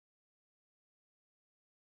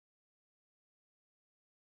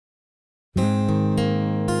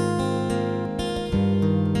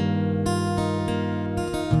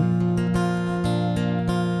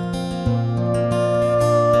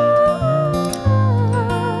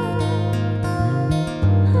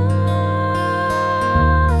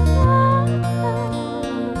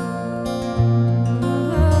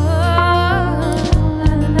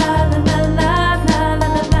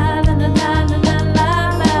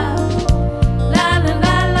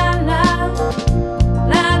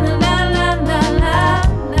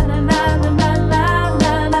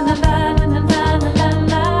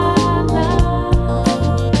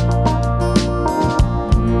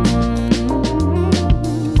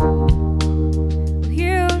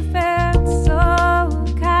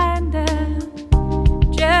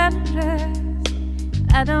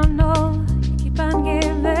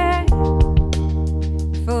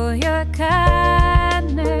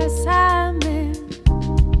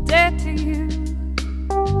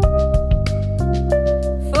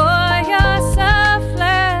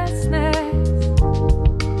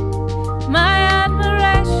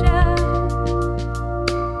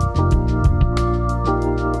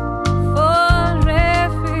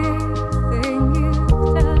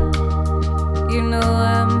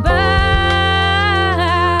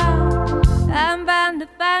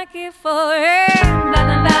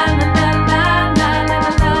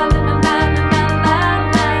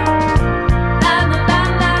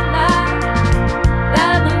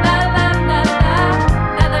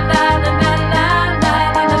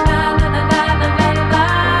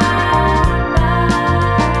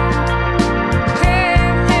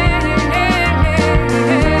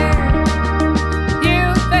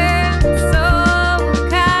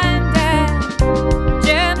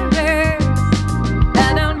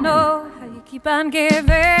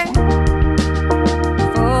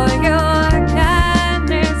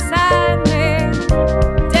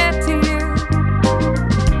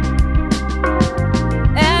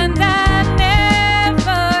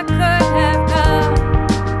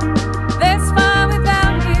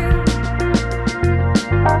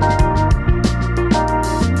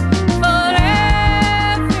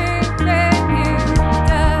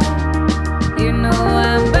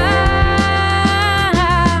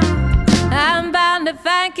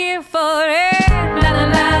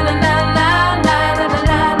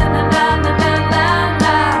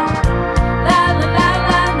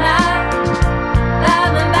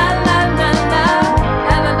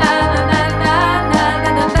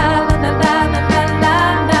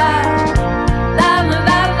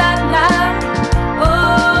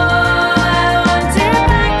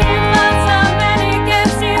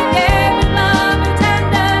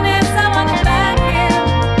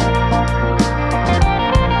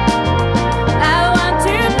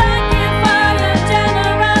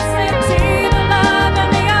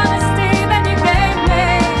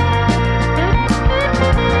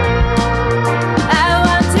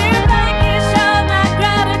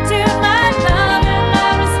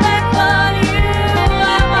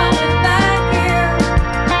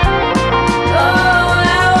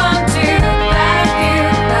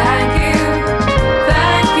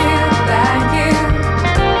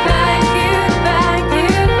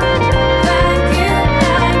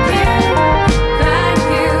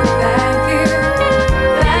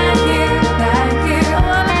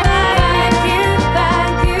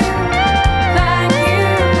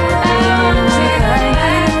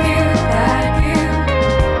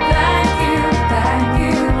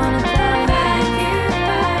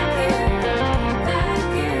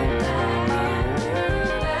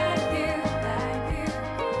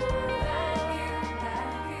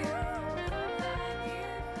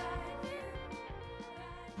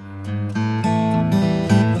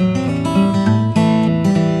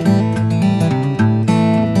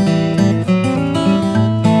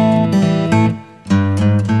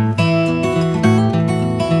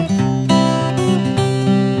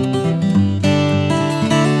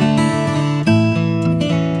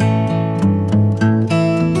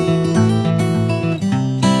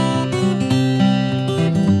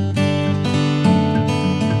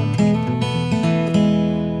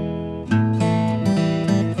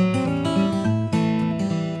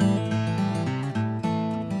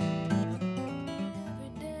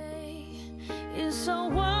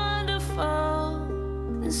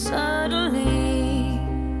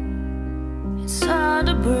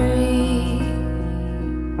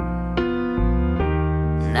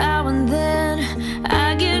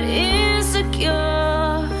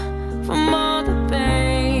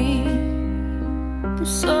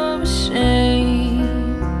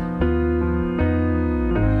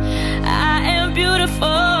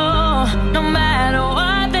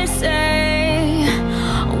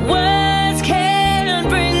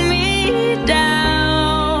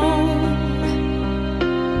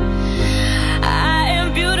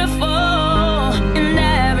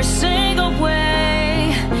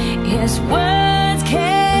Yes, words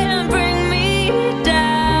can't bring me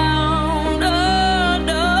down. Oh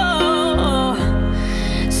no,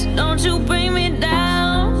 so don't you bring me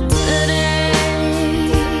down today.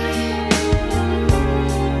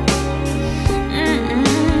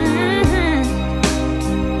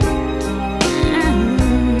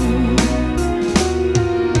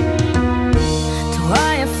 To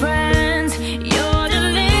all your friends, you're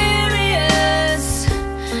delirious,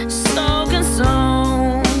 so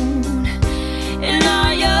consumed in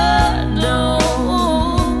all your doom.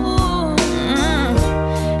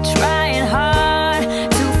 Trying hard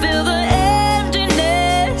to fill the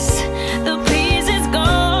emptiness, the piece is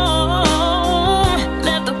gone.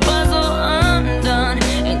 Left the puzzle undone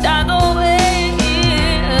and dug away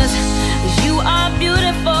years. 'Cause you are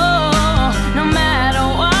beautiful, no matter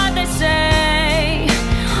what they say.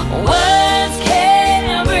 Words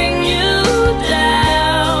can't bring you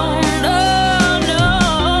down. Oh no,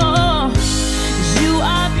 'cause you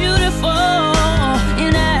are beautiful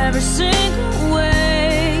in every single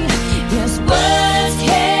way. Yes, words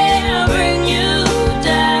can't bring you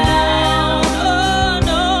down. Oh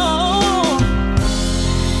no,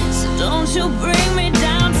 so don't you bring me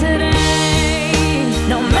down today.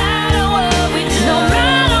 No matter what we do, no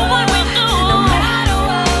matter what we do, no matter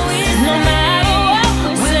what we say, no matter what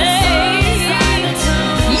we say.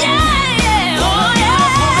 Yeah, yeah, oh yeah.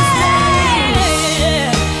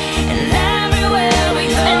 And everywhere we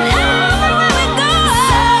go, and everywhere we go,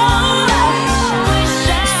 we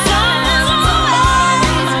shine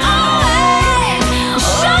always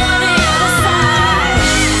on the other side.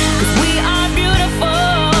 'Cause we are beautiful,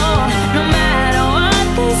 no matter what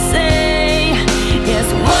they say. Yes,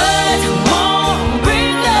 words won't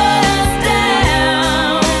bring us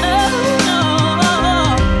down. Oh, no.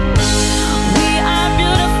 We are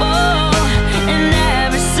beautiful in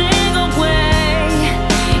every single way.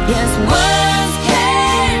 Yes, words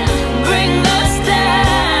can't bring us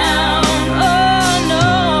down. Oh no,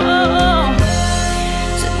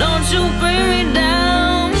 so don't you bring me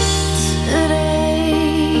down today.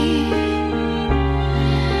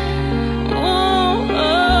 Oh,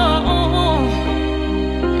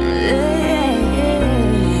 yeah.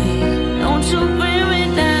 Don't you bring me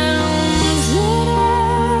down today.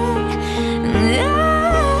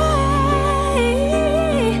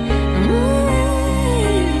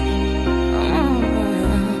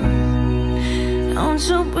 Don't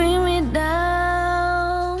you bring me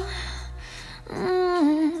down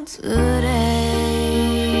today.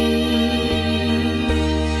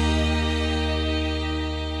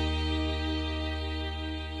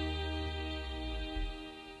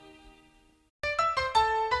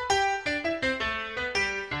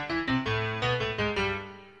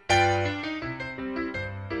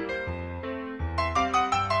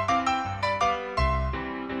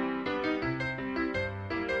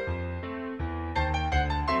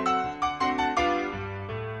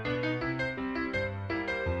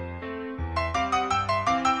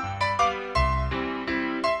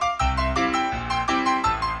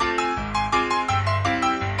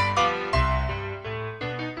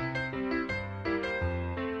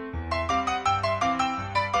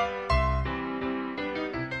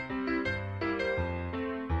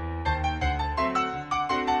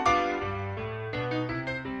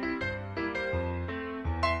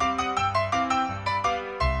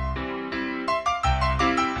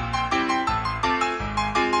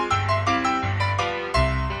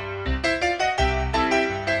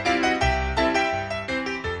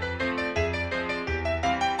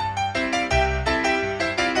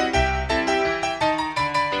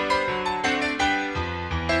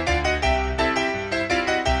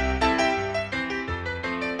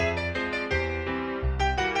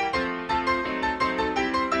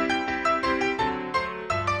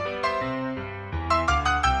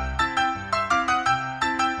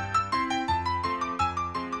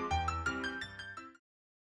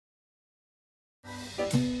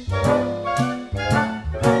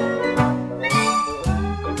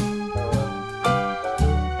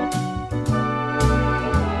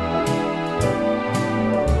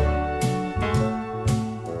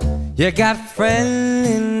 You got a friend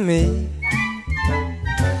in me.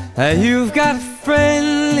 You've got a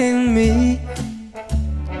friend in me.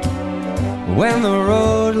 When the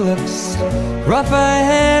road looks rough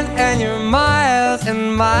ahead and you're miles and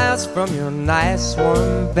miles from your nice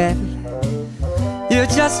warm bed, you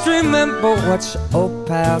just remember what your old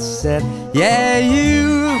pal said. Yeah,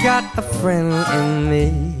 you've got a friend in me.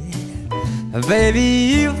 Baby,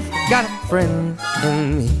 you've got a friend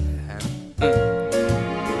in me.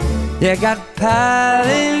 You got a pal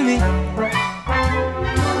in me.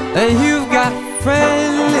 You've got a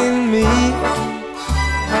friend in me.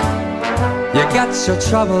 got your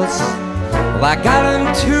troubles, well, I got them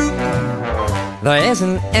too. There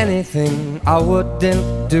isn't anything I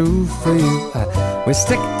wouldn't do for you. We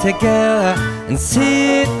stick together and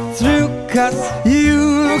see it through, 'cause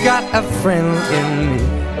you got a friend in me.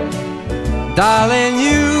 Darling,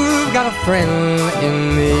 you've got a friend in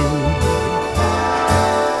me.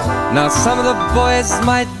 Now some of the boys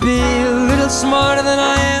might be a little smarter than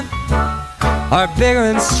I am, or bigger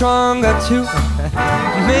and stronger too,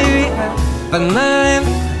 maybe, but none of them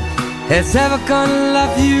is ever gonna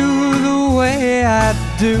love you the way I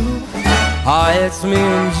do. Oh, it's me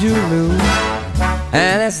and you, Lou,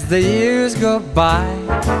 and as the years go by,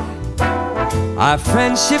 our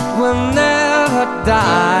friendship will never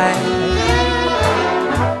die.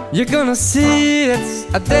 You're gonna see it's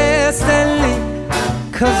a destiny,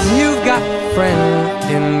 'cause you've got a friend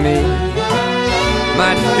in me.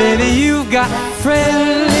 My baby, you've got a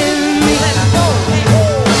friend in me. Let's go!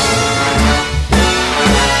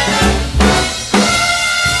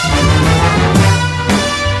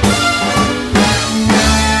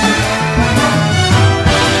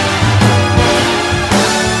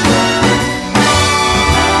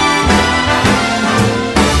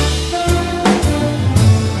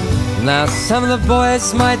 Now some of the boys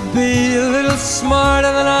might be a little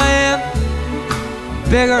smarter than I am,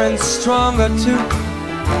 bigger and stronger too,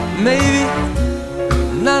 maybe.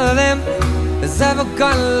 None of them is ever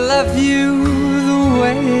gonna love you the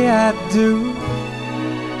way I do,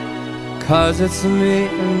 'cause it's me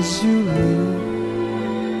and you.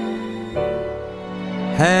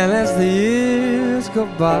 And as the years go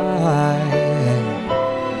by,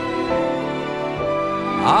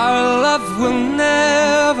 our love will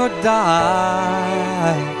never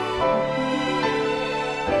die.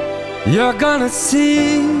 You're gonna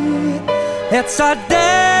see it's our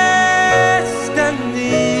destiny.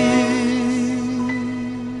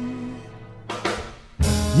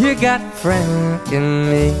 You got a friend in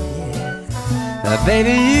me.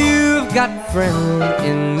 Baby, you've got a friend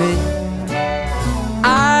in me.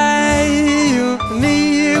 You, me,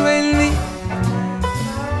 you and me.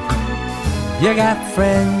 You got a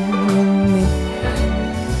friend in me.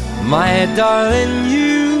 My darling,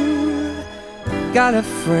 you got a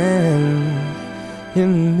friend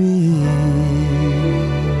in me.